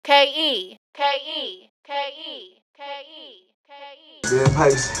K-E, K-E, K-E, K-E, K-E. Been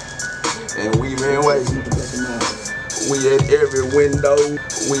patient, and we been waiting. We at every window,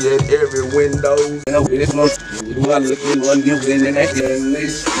 we at every window. This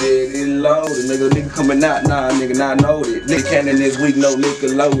shit is loaded, nigga coming out, nah, nigga not loaded. Nigga cannon this week, no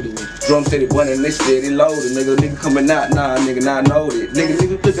nigga loaded. Drum steady bunning, this shit is loaded, nigga coming out, nah, nigga not loaded.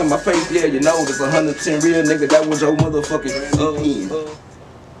 Nigga look at my face, yeah, you know this 110 real, nigga, that was your motherfucking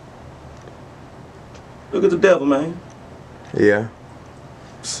Look at the devil, man. Yeah.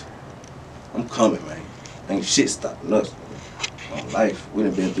 I'm coming, man. Ain't shit stopping us. My life, we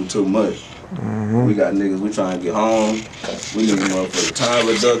done been through too much. We got niggas, we trying to get home. We need motherfucking time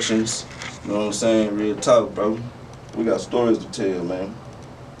reductions. You know what I'm saying? Real talk, bro. We got stories to tell, man.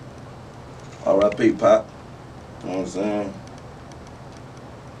 R.I.P. Pop. You know what I'm saying?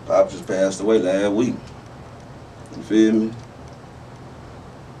 Pop just passed away last week. You feel me?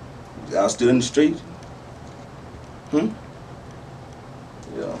 Y'all still in the street? Yeah.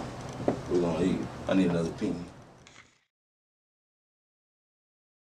 We're gonna eat. I need another penny.